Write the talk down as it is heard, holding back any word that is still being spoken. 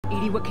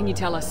Edie, what can you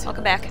tell us?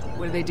 Welcome back.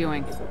 What are they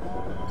doing?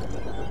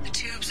 The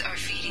tubes are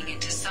feeding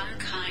into some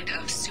kind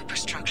of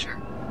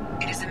superstructure.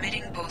 It is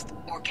emitting both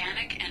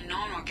organic and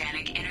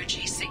non-organic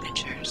energy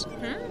signatures.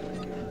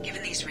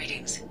 Given these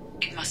readings,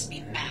 it must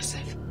be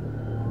massive.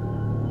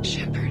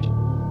 Shepard,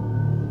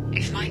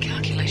 if my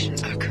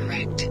calculations are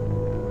correct,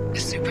 the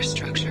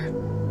superstructure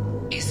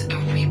is a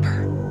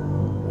Reaper.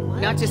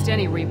 What? Not just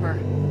any Reaper.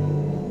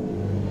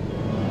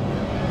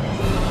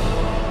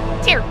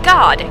 Dear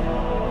God!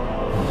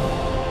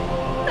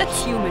 A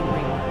human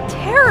Reaper.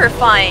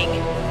 Terrifying!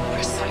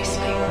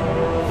 Precisely.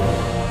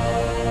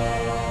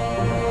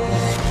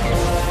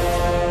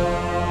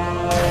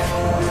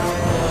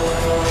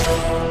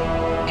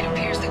 It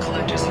appears the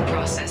collectors have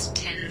processed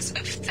tens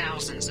of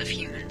thousands of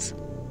humans.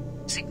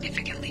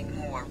 Significantly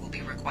more will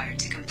be required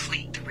to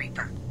complete the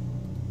Reaper.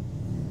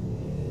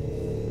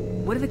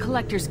 What do the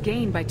collectors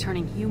gain by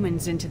turning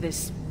humans into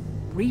this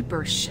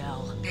Reaper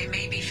shell? They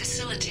may be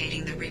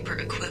facilitating the Reaper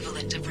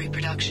equivalent of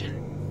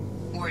reproduction.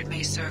 Or it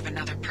may serve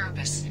another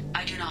purpose.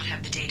 I do not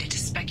have the data to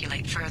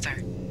speculate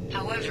further.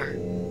 However,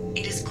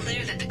 it is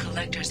clear that the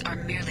collectors are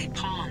merely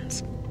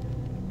pawns.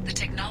 The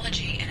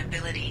technology and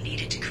ability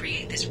needed to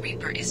create this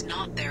Reaper is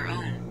not their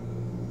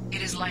own.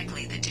 It is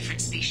likely that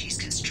different species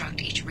construct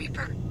each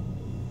Reaper.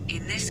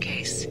 In this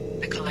case,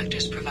 the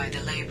collectors provide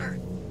the labor.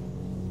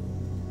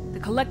 The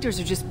collectors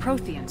are just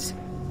Protheans.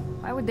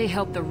 Why would they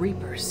help the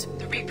Reapers?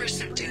 The Reapers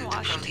subdued the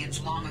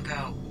Protheans long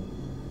ago.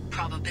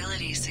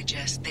 Probabilities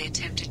suggest they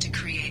attempted to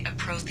create a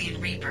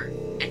Prothean Reaper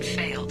and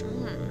failed.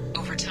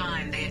 Over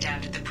time, they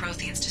adapted the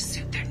Protheans to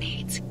suit their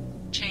needs,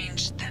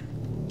 changed them,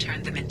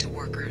 turned them into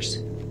workers,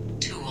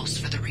 tools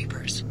for the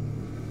Reapers.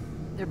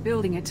 They're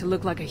building it to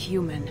look like a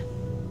human.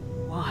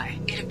 Why?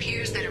 It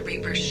appears that a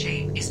Reaper's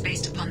shape is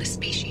based upon the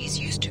species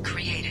used to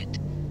create it.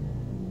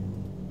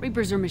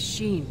 Reapers are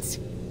machines.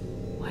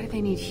 Why do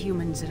they need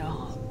humans at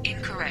all?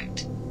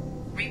 Incorrect.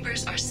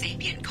 Reapers are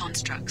sapient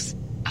constructs,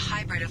 a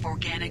hybrid of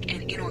organic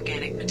and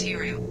inorganic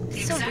material.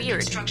 The So exact weird.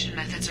 construction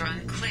methods are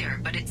unclear,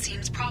 but it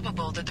seems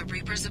probable that the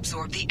Reapers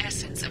absorb the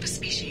essence of a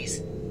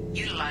species,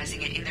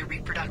 utilizing it in their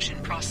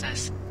reproduction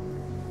process.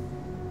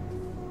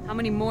 How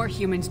many more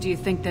humans do you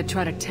think they'd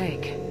try to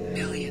take?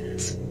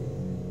 Millions.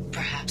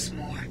 Perhaps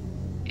more.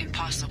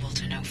 Impossible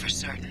to know for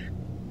certain.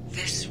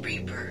 This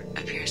Reaper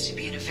appears to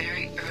be in a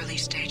very early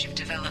stage of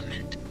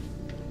development.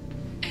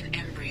 An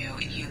embryo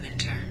in human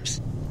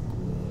terms.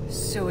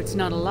 So it's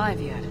not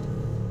alive yet.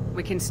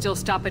 We can still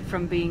stop it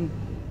from being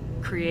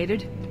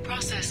created? The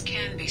process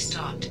can be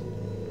stopped,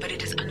 but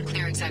it is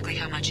unclear exactly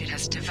how much it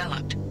has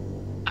developed.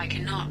 I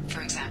cannot,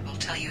 for example,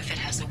 tell you if it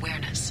has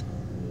awareness.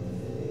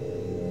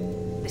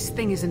 This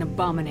thing is an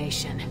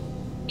abomination.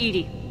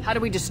 Edie, how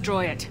do we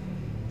destroy it?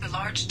 The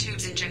large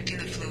tubes injecting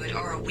the fluid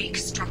are a weak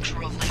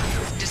structural link.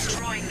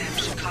 Destroying them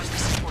should cause the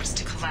supports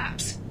to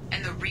collapse,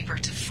 and the Reaper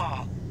to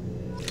fall.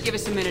 Give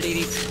us a minute,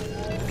 Edie.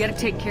 We gotta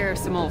take care of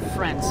some old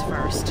friends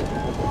first.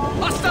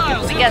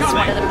 Hostiles! I guess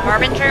one of them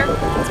Harbinger?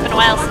 It's been a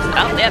while since...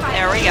 Oh, yep,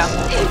 there we go.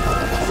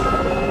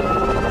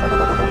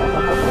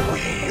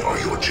 We are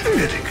your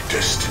genetic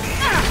destiny.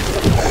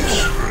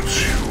 This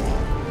hurts you.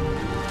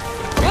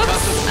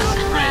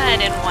 I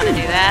didn't want to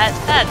do that.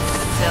 That's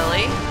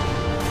silly.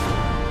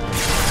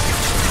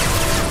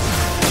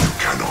 You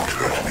cannot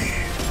hurt me.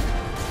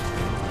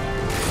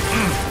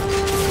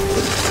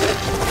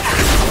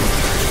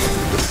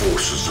 The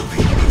forces of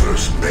the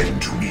universe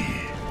bend to me.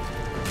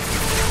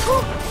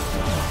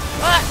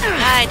 What?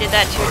 I did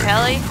that too,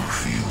 Kelly. You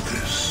feel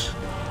this.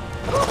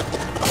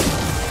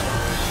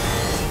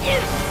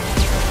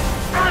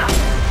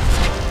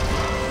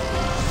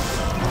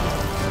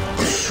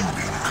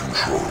 Assuming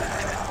control.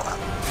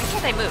 Why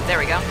can't I move? There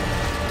we go.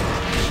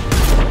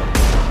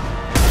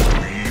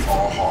 We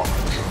are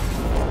Harbinger.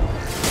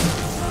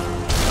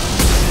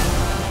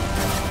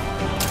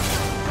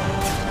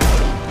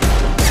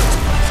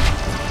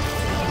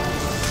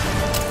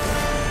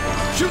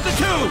 Shoot the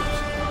tubes!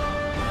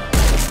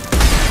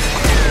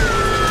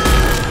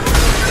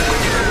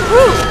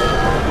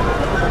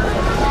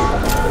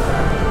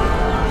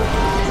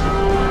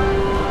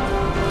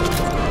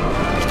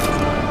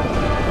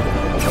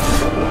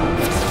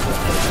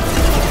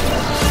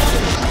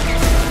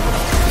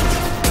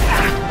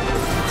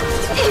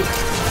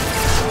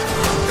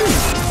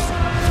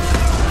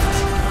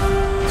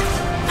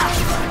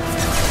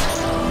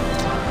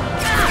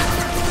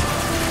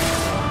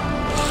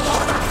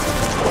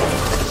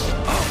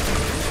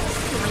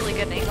 Really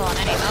good angle on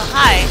any. Oh,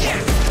 hi.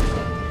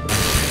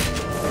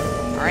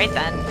 Alright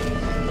then.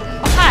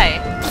 Oh, hi.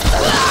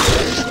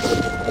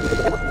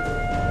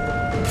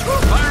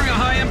 Firing a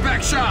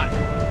high-impact shot!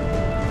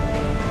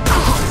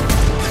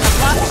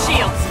 Block the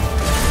shields!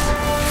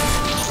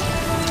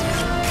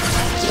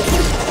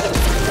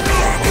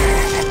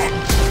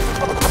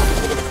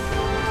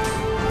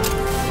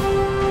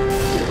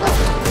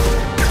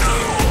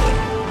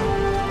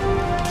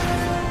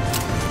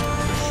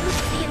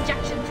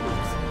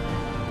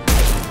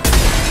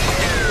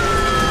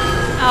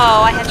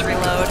 Oh, I had to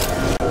reload.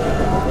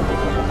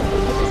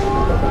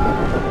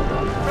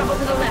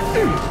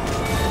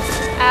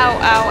 Ow,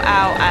 ow,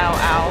 ow, ow,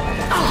 ow.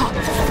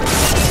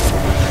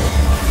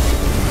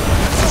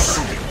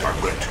 Assuming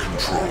direct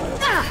control.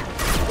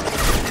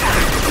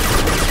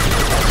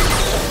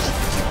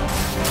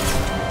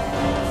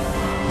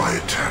 My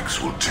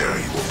attacks will tear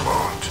you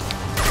apart.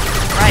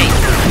 Right.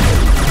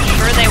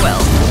 Sure they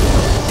will.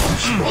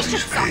 This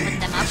body's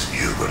pain is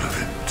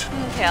irrelevant.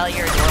 Cal,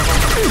 you're adorable.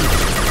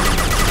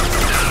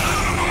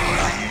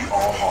 We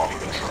are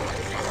harbinger.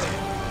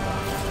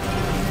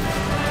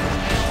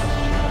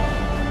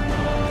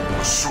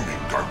 Assuming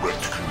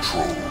direct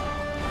control.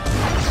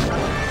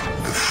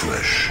 The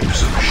flesh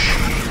is a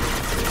machine.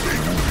 They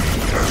will be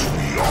as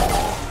we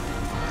are.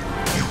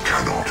 You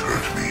cannot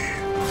hurt me.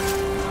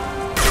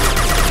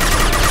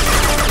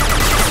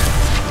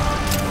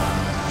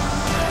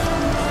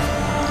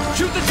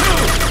 Shoot the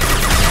tube!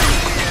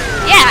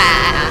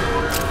 Yeah!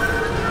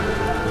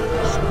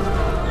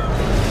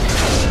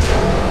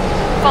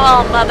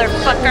 Fall,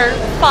 motherfucker,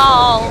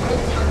 fall!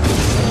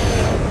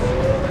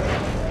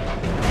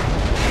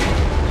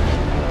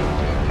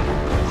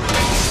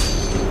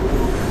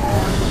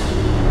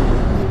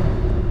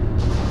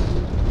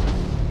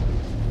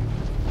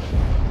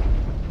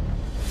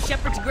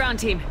 Shepard to ground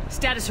team.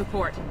 Status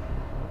report.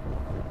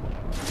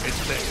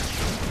 It's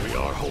there. We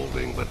are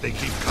holding, but they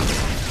keep coming.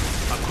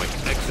 A quick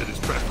exit is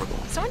preferable.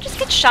 Someone just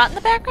get shot in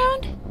the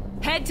background?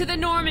 Head to the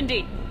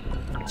Normandy.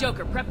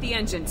 Joker, prep the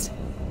engines.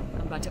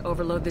 I'm about to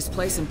overload this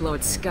place and blow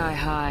it sky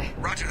high.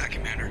 Roger that,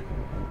 Commander.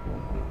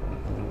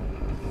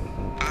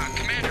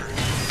 Commander,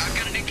 I've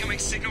got an incoming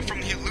signal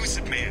from the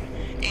elusive man.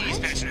 He's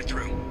patching it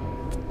through.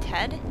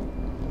 Ted?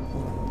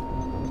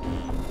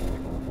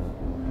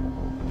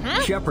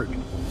 Shepard,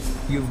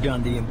 you've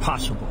done the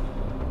impossible.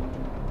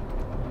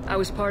 I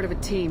was part of a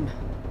team.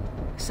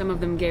 Some of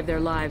them gave their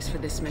lives for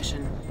this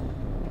mission.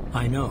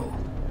 I know.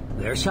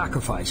 Their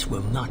sacrifice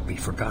will not be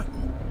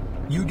forgotten.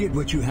 You did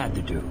what you had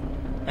to do,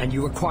 and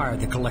you acquired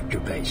the collector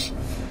base.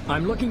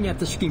 I'm looking at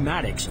the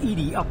schematics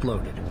Edie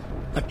uploaded.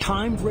 A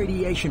timed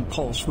radiation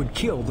pulse would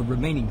kill the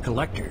remaining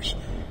collectors,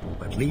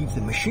 but leave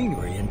the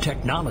machinery and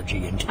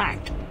technology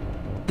intact.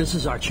 This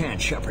is our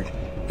chance, Shepard.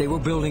 They were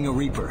building a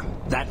Reaper.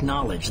 That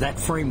knowledge, that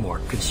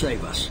framework could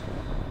save us.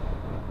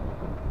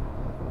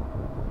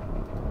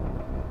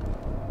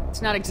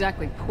 It's not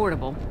exactly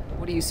portable.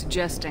 What are you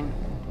suggesting?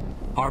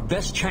 Our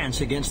best chance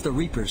against the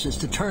Reapers is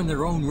to turn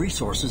their own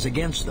resources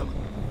against them.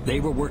 They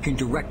were working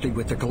directly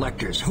with the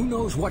collectors. Who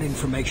knows what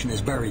information is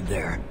buried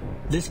there?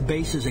 This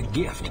base is a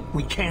gift.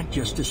 We can't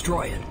just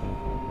destroy it.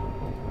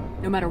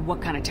 No matter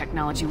what kind of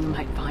technology we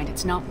might find,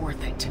 it's not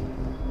worth it.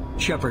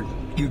 Shepard,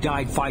 you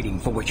died fighting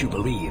for what you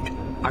believed.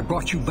 I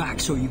brought you back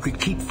so you could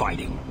keep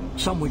fighting.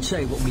 Some would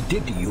say what we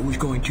did to you was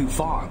going too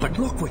far, but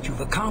look what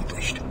you've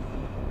accomplished.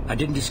 I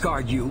didn't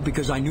discard you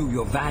because I knew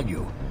your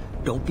value.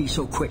 Don't be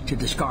so quick to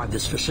discard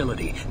this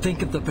facility.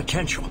 Think of the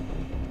potential.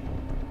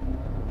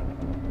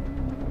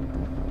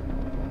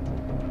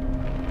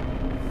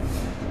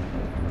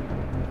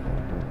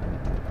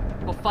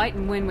 We'll fight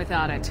and win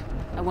without it.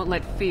 I won't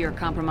let fear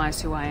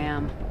compromise who I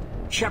am.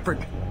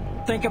 Shepard,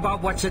 think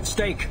about what's at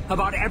stake,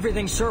 about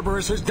everything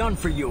Cerberus has done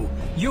for you.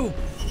 You...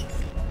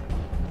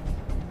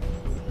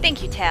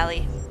 Thank you,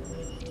 Tally.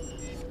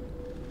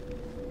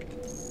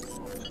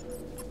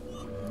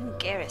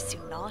 Garrus, you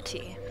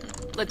naughty.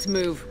 Let's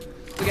move.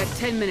 We got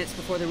 10 minutes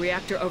before the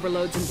reactor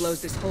overloads and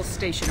blows this whole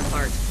station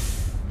apart.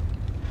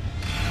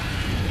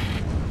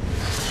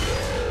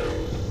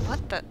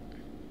 What the?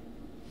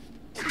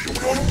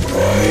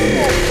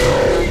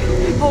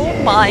 Oh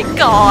my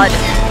god!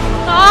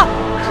 Ah!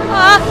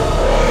 Ah!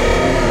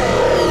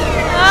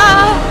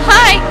 Ah!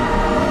 Hi!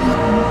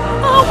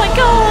 Oh my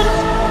god!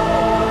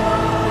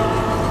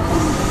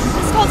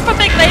 This calls for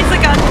big laser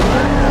gun!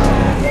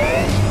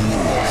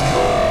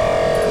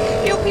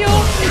 Pew pew!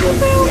 Pew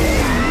pew!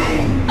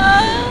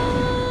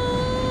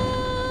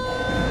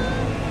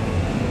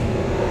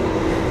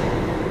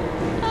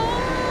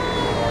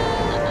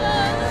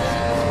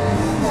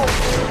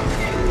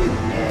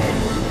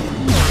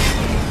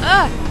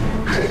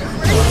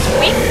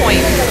 Weak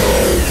point.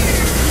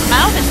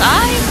 Mouth is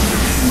eyes?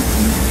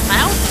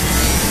 Mouth?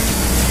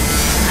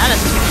 That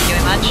doesn't seem to be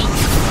doing much.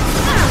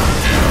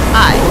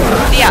 Eye.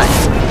 The eye.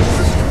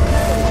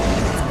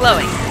 It's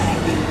glowing.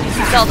 You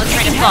can tell the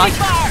train of thought.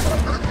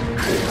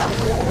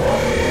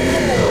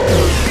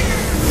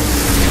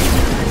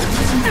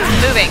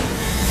 Moving.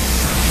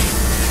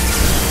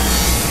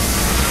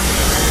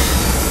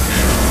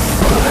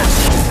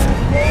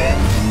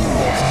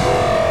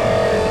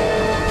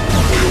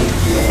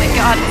 Oh my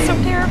god, it's so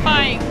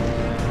terrifying.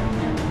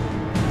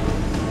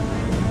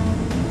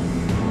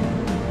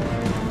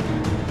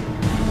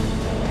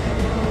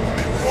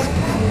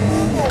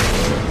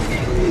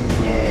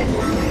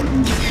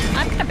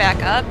 I'm gonna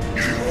back up.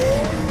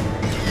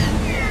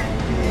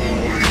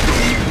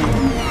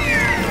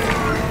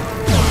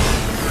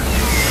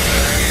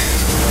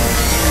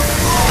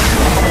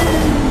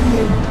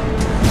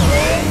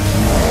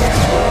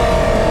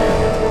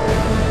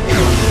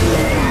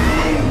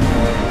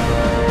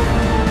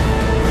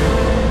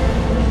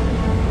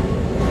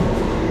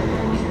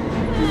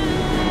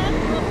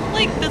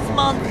 like this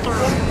monster.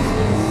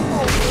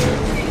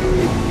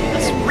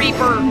 This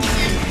Reaper.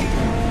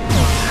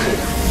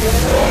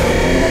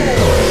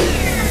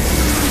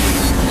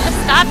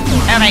 Stop.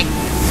 Alright.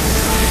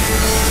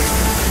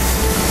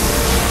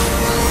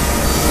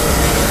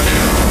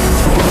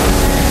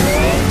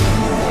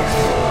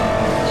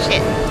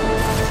 Shit.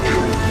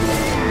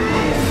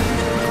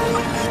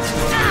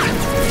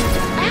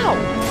 Ow.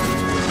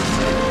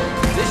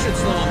 This should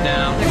slow him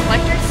down. The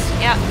collectors?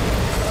 Yeah.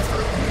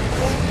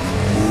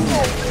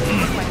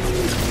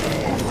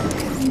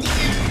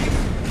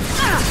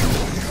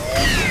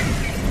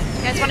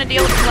 You guys want to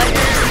deal with the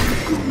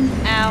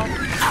collectors? Ow.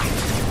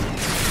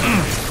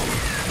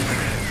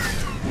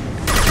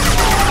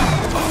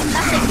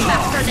 Nothing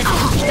faster than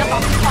pushing up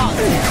on the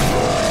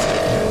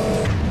pause.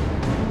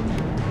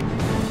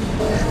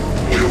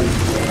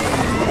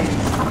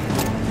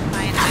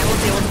 Fine, I will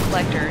deal with the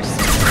collectors.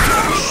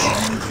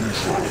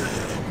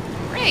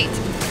 Great.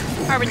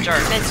 Harbinger,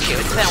 missed you.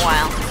 It's been a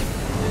while.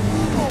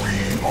 We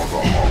are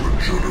the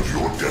harbinger of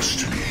your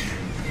destiny.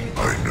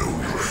 I know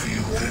you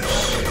feel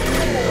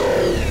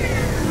this.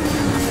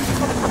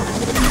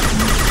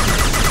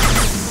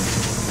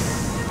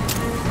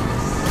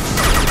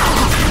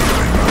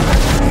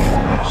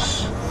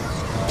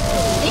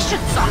 They should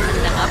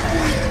soften them up.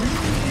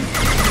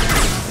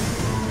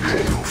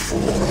 Your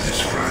form is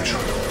fragile.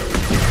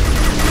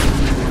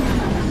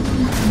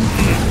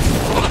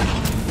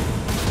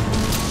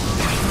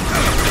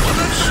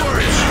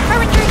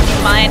 Harbinger, do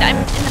you mind? I'm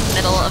in the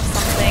middle of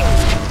something.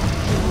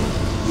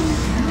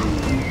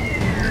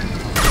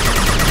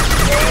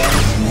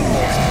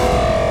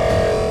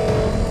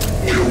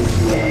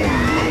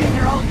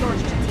 They're all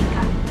yours,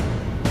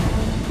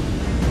 Jatika.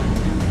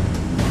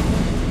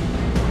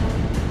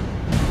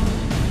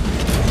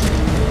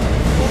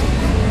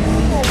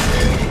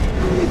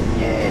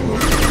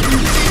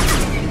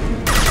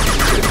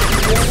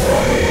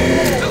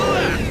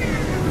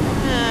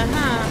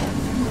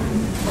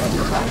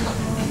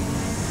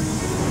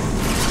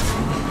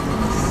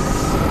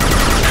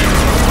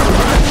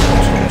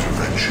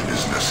 Intervention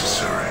is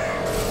necessary.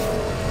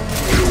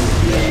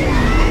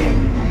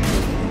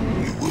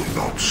 You will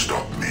not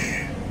stop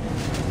me.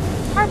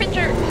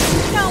 Harbinger,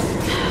 no.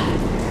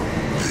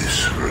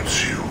 This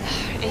hurts you.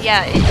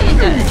 Yeah, it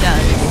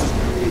does.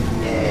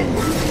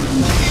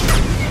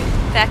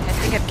 In fact, I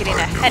think I'm getting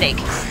a headache.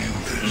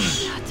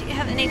 Do you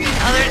have anything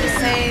other to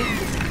say?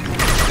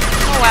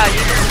 Oh wow, you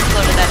just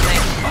exploded that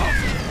thing.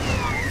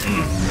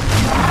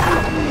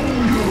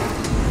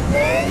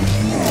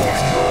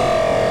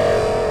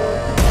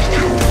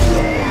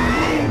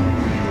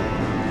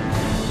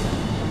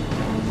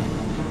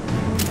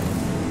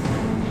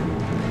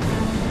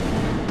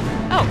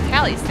 Oh,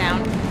 Callie's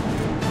down.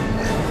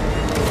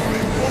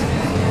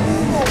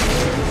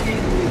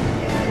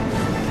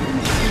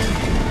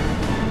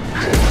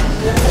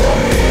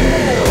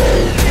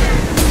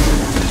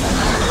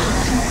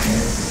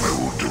 I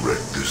will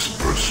direct this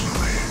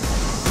personally.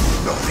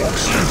 Nothing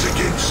stands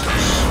against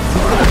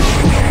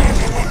us.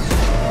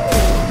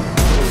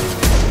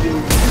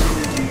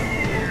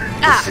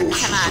 Ah, The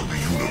forces come on. of the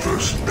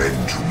universe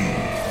bend to me.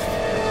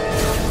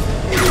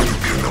 You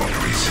cannot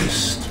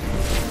resist.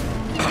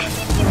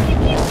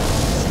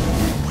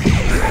 We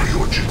are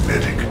your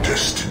genetic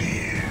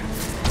destiny.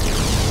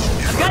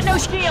 If Got no I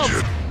shields.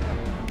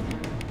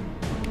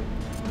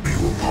 tear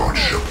you apart,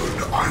 Shepard,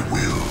 I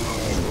will.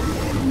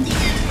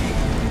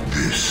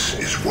 This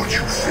is what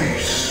you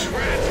face.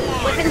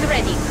 Weapons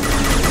ready.